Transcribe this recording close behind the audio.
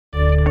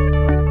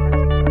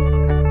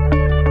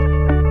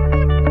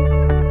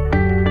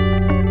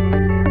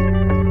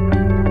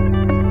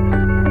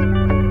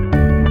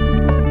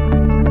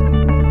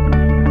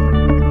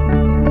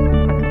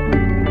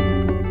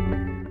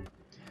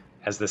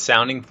As the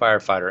sounding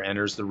firefighter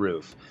enters the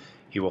roof,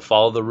 he will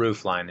follow the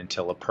roof line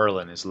until a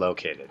purlin is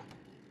located.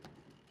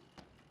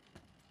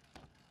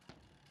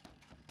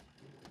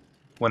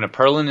 When a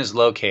purlin is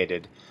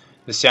located,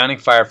 the sounding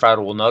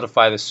firefighter will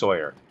notify the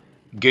sawyer.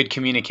 Good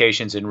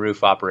communications in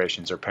roof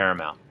operations are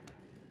paramount.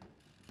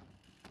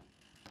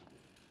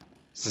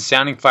 As the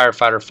sounding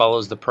firefighter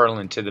follows the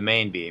purlin to the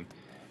main beam,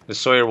 the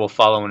sawyer will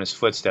follow in his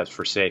footsteps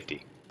for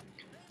safety.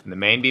 When the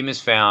main beam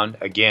is found,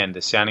 again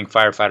the sounding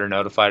firefighter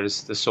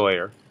notifies the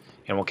sawyer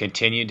and will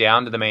continue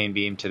down to the main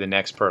beam to the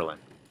next purlin.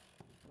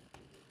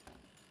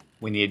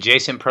 When the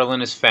adjacent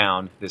purlin is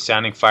found, the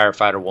sounding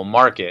firefighter will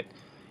mark it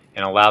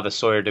and allow the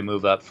sawyer to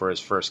move up for his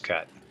first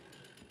cut.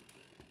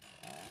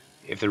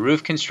 If the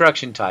roof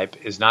construction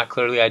type is not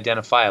clearly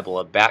identifiable,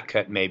 a back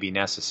cut may be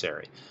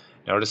necessary.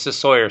 Notice the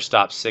sawyer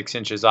stops 6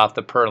 inches off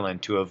the purlin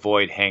to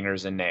avoid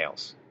hangers and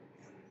nails.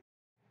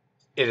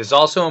 It is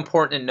also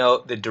important to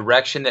note the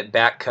direction that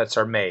back cuts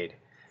are made.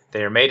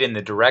 They are made in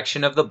the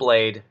direction of the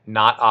blade,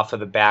 not off of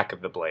the back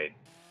of the blade.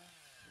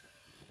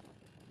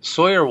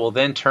 Sawyer will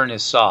then turn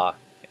his saw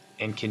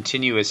and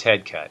continue his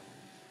head cut.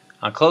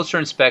 On closer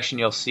inspection,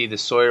 you'll see the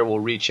sawyer will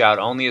reach out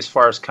only as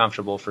far as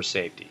comfortable for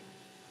safety.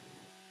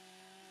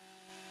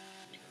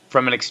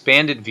 From an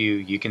expanded view,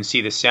 you can see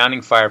the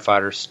sounding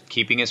firefighter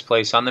keeping his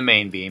place on the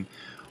main beam,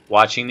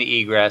 watching the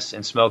egress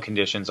and smoke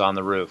conditions on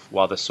the roof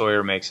while the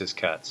sawyer makes his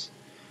cuts.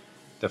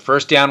 The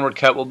first downward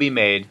cut will be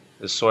made,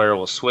 the sawyer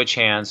will switch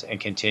hands and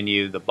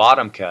continue the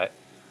bottom cut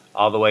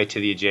all the way to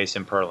the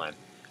adjacent purlin,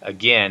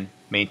 again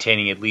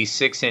maintaining at least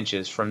 6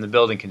 inches from the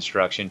building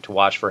construction to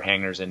watch for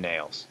hangers and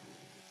nails.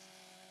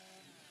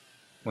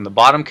 When the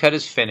bottom cut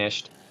is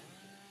finished,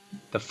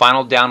 the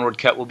final downward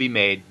cut will be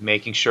made,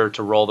 making sure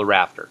to roll the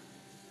rafter.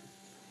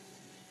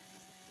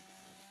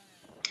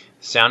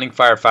 The sounding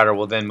firefighter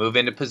will then move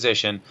into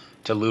position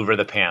to louver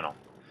the panel,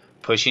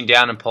 pushing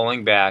down and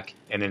pulling back,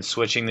 and then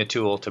switching the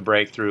tool to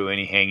break through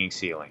any hanging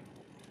ceiling.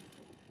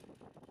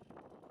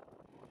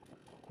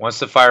 Once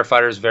the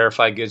firefighters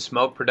verify good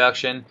smoke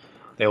production,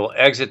 they will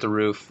exit the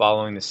roof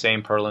following the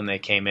same purlin they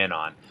came in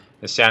on.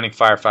 The sounding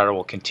firefighter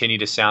will continue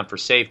to sound for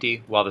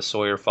safety while the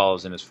sawyer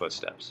follows in his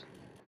footsteps.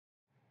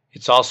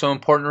 It's also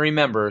important to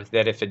remember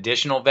that if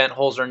additional vent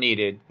holes are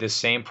needed, this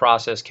same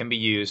process can be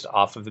used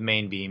off of the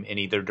main beam in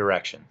either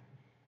direction.